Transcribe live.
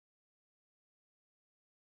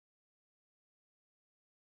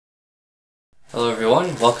Hello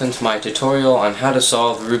everyone, welcome to my tutorial on how to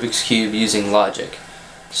solve the Rubik's Cube using logic.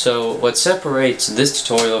 So what separates this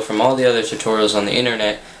tutorial from all the other tutorials on the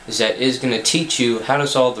internet is that it is going to teach you how to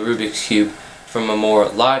solve the Rubik's Cube from a more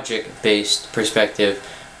logic-based perspective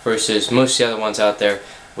versus most of the other ones out there,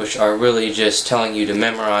 which are really just telling you to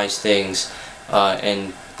memorize things,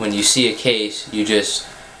 and when you see a case you just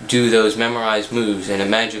do those memorized moves and it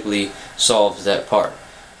magically solves that part.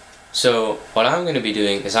 So what I'm going to be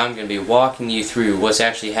doing is I'm going to be walking you through what's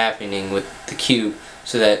actually happening with the cube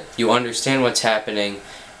so that you understand what's happening,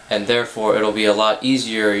 and therefore it'll be a lot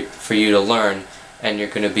easier for you to learn, and you're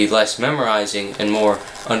going to be less memorizing and more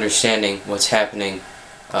understanding what's happening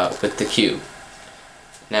with the cube.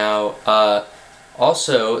 Now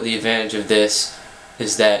also the advantage of this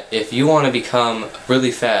is that if you want to become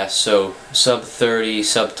really fast, so sub 30,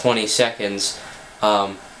 sub 20 seconds,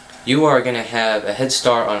 you are going to have a head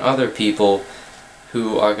start on other people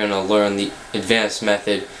who are going to learn the advanced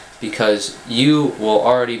method, because you will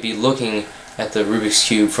already be looking at the Rubik's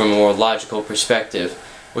Cube from a more logical perspective,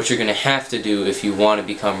 which you're going to have to do if you want to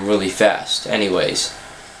become really fast anyways.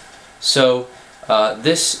 So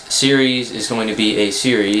this series is going to be a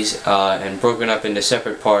series and broken up into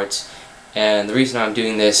separate parts, and the reason I'm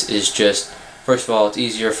doing this is just, first of all, it's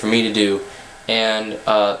easier for me to do, and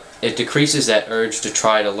it decreases that urge to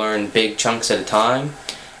try to learn big chunks at a time,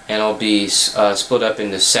 and it'll be split up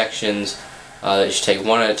into sections that you should take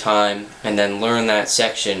one at a time and then learn that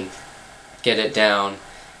section, get it down,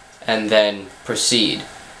 and then proceed.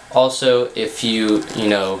 Also, if you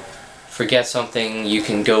forget something, you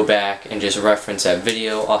can go back and just reference that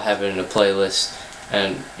video. I'll have it in a playlist,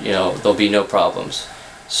 and there'll be no problems.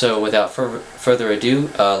 So without further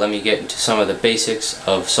ado, let me get into some of the basics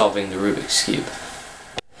of solving the Rubik's Cube.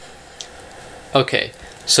 Okay,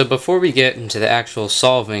 so before we get into the actual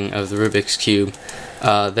solving of the Rubik's Cube,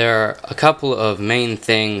 there are a couple of main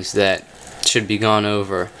things that should be gone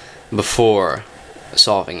over before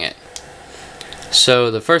solving it. So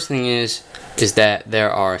the first thing is that there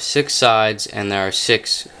are 6 sides and there are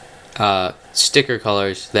 6 sticker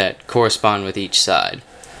colors that correspond with each side.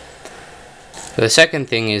 The second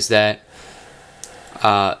thing is that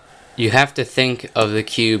you have to think of the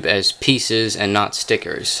cube as pieces and not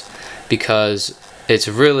stickers, because it's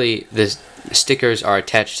really, the stickers are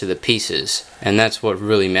attached to the pieces, and that's what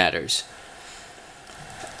really matters.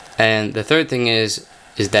 And the third thing is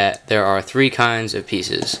that there are 3 kinds of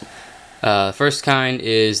pieces. The first kind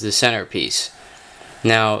is the center piece.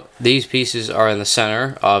 Now these pieces are in the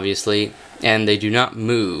center, obviously, and they do not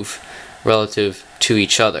move relative to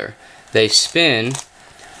each other. They spin,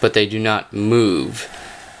 but they do not move.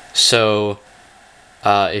 So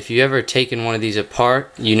if you ever taken one of these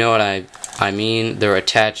apart, you know what I mean. They're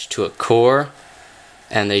attached to a core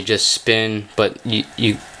and they just spin, but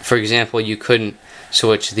you for example, you couldn't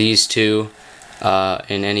switch these two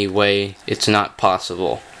in any way. It's not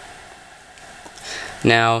possible.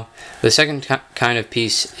 Now the second kind of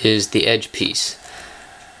piece is the edge piece.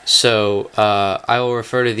 So I will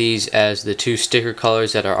refer to these as the 2 sticker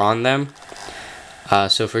colors that are on them.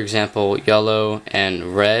 So for example, yellow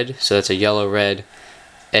and red, so that's a yellow-red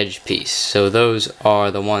edge piece. So those are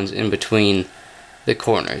the ones in between the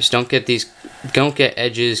corners. Don't get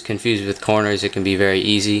edges confused with corners. It can be very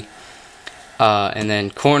easy. And then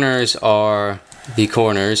corners are the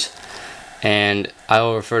corners, and I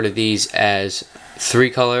will refer to these as 3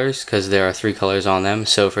 colors because there are 3 colors on them.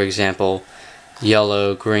 So for example,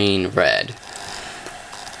 yellow, green, red.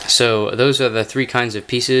 So those are the 3 kinds of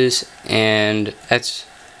pieces, and that's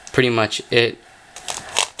pretty much it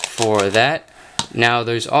for that. Now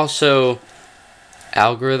there's also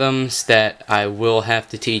algorithms that I will have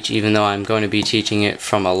to teach, even though I'm going to be teaching it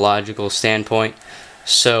from a logical standpoint.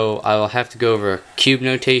 So I will have to go over cube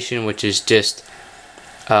notation, which is just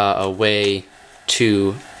a way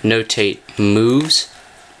to notate moves.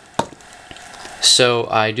 So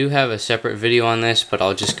I do have a separate video on this, but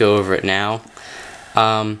I'll just go over it now.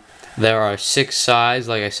 There are 6 sides,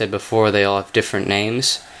 like I said before. They all have different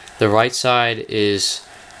names. The right side is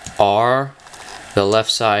R, the left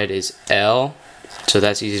side is L, so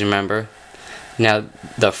that's easy to remember. Now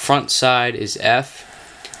the front side is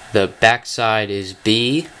F, the back side is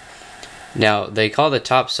B. Now they call the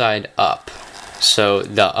top side up, so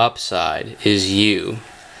the up side is U,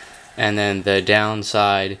 and then the down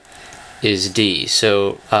side is D.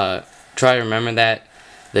 So try to remember that.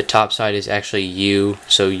 The top side is actually U,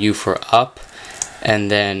 so U for up, and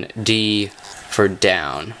then D for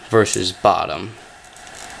down versus bottom.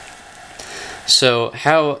 So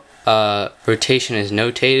how rotation is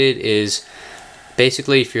notated is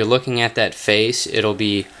basically, if you're looking at that face, it'll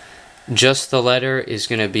be just the letter is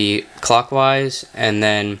going to be clockwise, and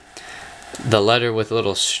then the letter with a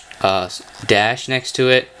little dash next to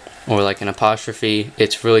it, or like an apostrophe,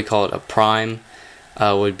 it's really called a prime,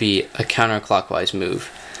 would be a counterclockwise move.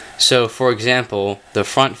 So for example, the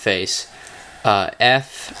front face,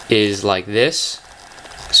 F is like this,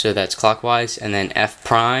 so that's clockwise, and then F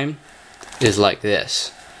prime is like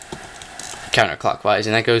this, counterclockwise,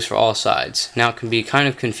 and that goes for all sides. Now it can be kind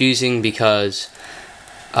of confusing because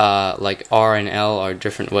like R and L are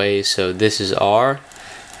different ways, so this is R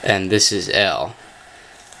and this is L.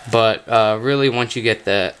 But really, once you get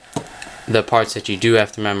the parts that you do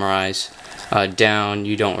have to memorize down,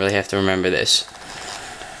 you don't really have to remember this.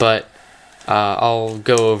 But I'll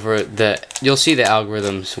go over you'll see the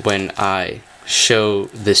algorithms when I show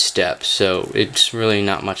the steps, so it's really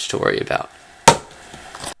not much to worry about.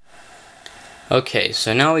 Okay,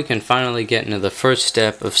 so now we can finally get into the first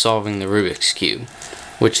step of solving the Rubik's Cube,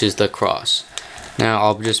 which is the cross. Now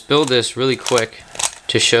I'll just build this really quick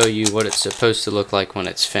to show you what it's supposed to look like when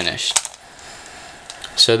it's finished.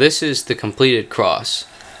 So this is the completed cross.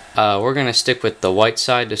 We're going to stick with the white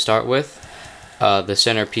side to start with. The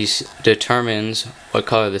centerpiece determines what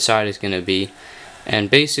color the side is going to be, and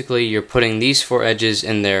basically you're putting these four edges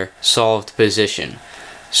in their solved position.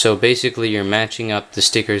 So basically you're matching up the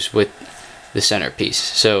stickers with the centerpiece.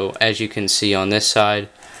 So as you can see on this side,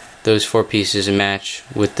 those four pieces match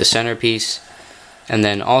with the centerpiece. And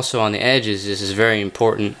then also on the edges, this is very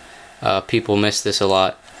important, people miss this a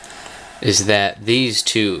lot, is that these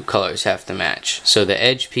two colors have to match. So the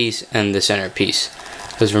edge piece and the centerpiece.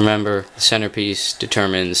 Because remember, the centerpiece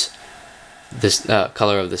determines this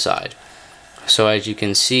color of the side. So as you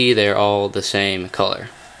can see, they're all the same color.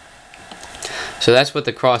 So that's what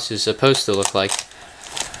the cross is supposed to look like.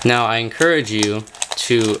 Now I encourage you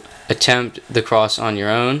to attempt the cross on your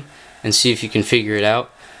own and see if you can figure it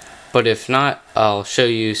out. But if not, I'll show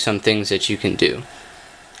you some things that you can do.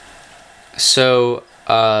 So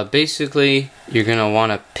basically, you're going to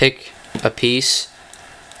want to pick a piece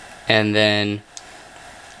and then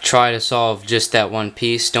try to solve just that one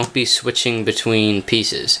piece. Don't be switching between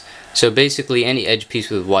pieces. So basically any edge piece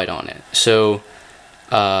with white on it. So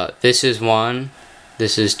this is 1,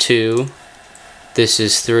 this is 2, this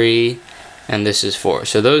is 3, and this is 4.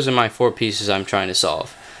 So those are my 4 pieces I'm trying to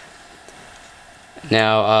solve.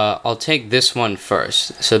 Now I'll take this one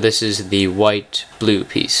first. So this is the white blue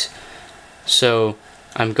piece. So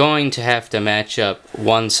I'm going to have to match up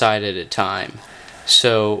one side at a time.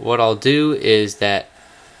 So what I'll do is that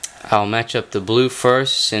I'll match up the blue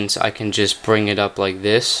first, since I can just bring it up like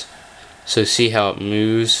this. So see how it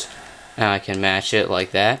moves, and I can match it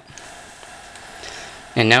like that.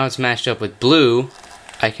 And now it's matched up with blue,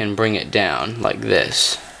 I can bring it down like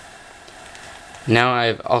this. Now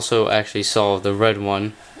I've also actually solved the red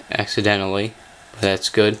one accidentally, but that's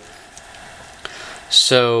good.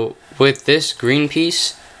 So with this green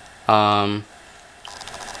piece, I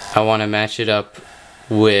want to match it up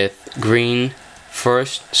with green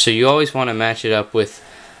first. So you always want to match it up with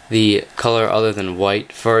the color other than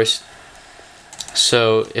white first.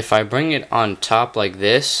 So if I bring it on top like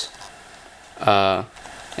this, and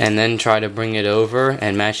then try to bring it over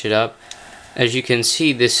and match it up, as you can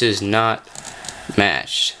see, this is not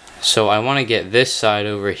matched. So I want to get this side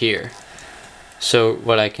over here. So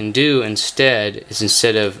what I can do instead is,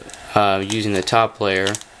 instead of using the top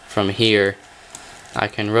layer from here, I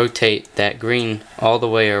can rotate that green all the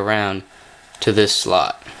way around to this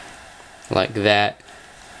slot like that,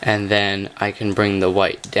 and then I can bring the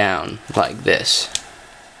white down like this.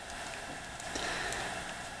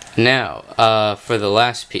 Now for the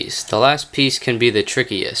last piece. The last piece can be the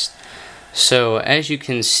trickiest. So as you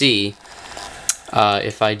can see,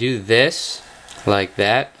 if I do this like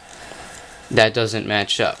that, that doesn't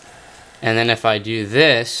match up. And then if I do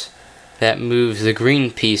this, that moves the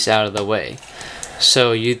green piece out of the way.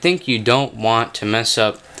 So you'd think you don't want to mess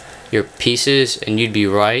up your pieces, and you'd be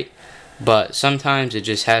right, but sometimes it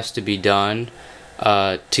just has to be done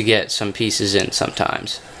to get some pieces in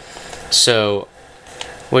sometimes. So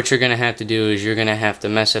what you're going to have to do is you're going to have to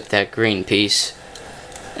mess up that green piece,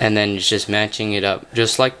 and then it's just matching it up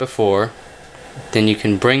just like before. Then you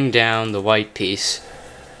can bring down the white piece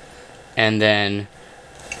and then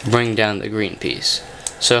bring down the green piece.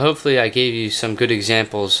 So hopefully I gave you some good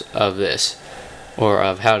examples of this, or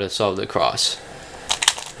of how to solve the cross.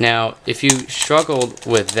 Now if you struggled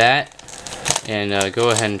with that, and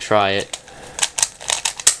go ahead and try it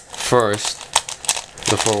first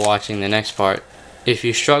before watching the next part. If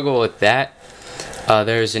you struggle with that,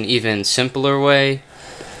 there's an even simpler way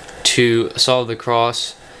to solve the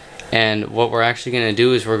cross, And what we're actually going to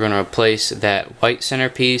do is we're going to replace that white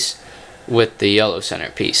centerpiece with the yellow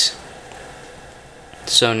centerpiece.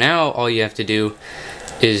 So now all you have to do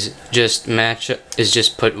is just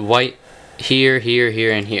put white here, here,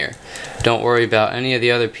 here, and here. Don't worry about any of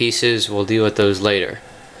the other pieces, we'll deal with those later.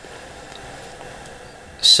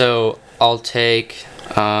 So I'll take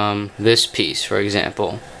this piece for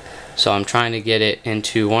example. So I'm trying to get it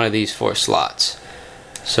into one of these 4 slots.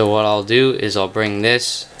 So what I'll do is I'll bring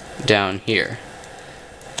this down here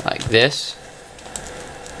like this.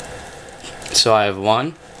 So I have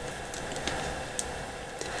one.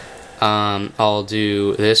 I'll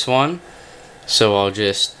do this one, so I'll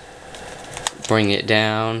just bring it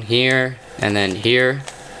down here and then here.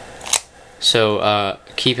 So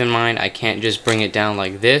keep in mind I can't just bring it down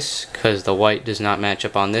like this because the white does not match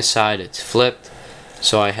up on this side, it's flipped,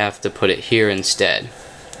 so I have to put it here instead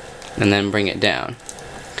and then bring it down.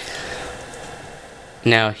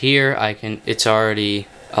 Now here it's already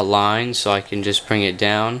aligned, so I can just bring it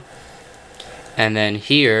down, and then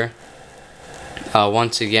here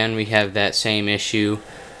once again we have that same issue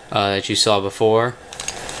that you saw before.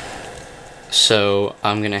 So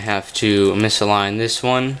I'm gonna have to misalign this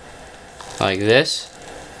one like this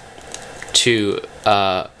to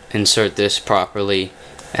insert this properly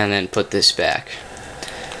and then put this back.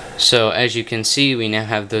 So as you can see, we now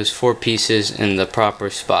have those 4 pieces in the proper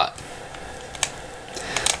spot.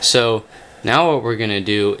 So now what we're gonna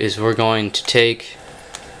do is we're going to take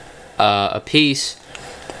a piece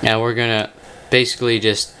and we're gonna basically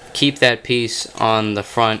just keep that piece on the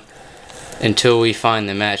front until we find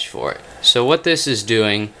the match for it. So what this is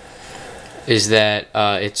doing is that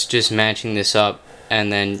it's just matching this up, and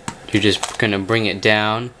then you're just gonna bring it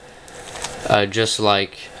down just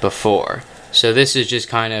like before. So this is just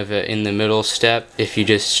kind of a in the middle step if you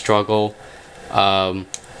just struggle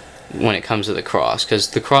when it comes to the cross,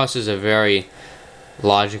 because the cross is a very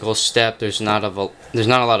logical step. There's not a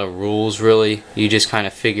lot of rules really, you just kind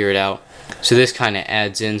of figure it out. So this kind of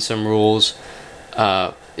adds in some rules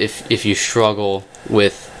if you struggle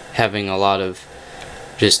with having a lot of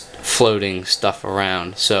just floating stuff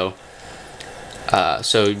around. So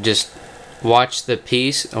just watch the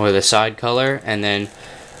piece or the side color, and then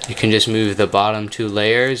you can just move the bottom 2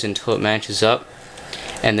 layers until it matches up,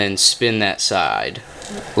 and then spin that side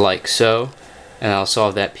like so, and I'll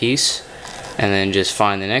solve that piece, and then just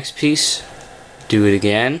find the next piece, do it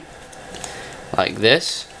again like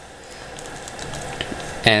this,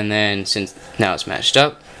 and then since now it's matched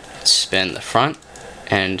up, spin the front,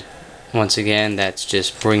 and once again that's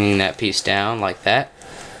just bringing that piece down like that,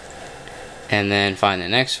 and then find the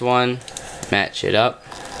next one, match it up.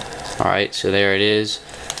 Alright, so there it is.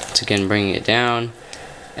 Once again bringing it down,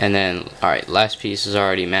 and then alright, last piece is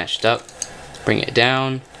already matched up, bring it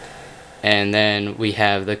down, and then we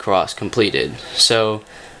have the cross completed. So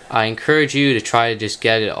I encourage you to try to just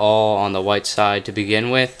get it all on the white side to begin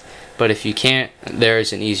with, but if you can't,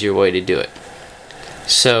 there's an easier way to do it.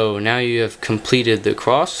 So now you have completed the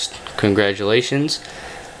cross. Congratulations.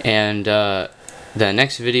 And the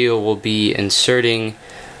next video will be inserting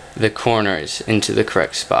the corners into the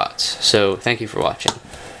correct spots. So thank you for watching.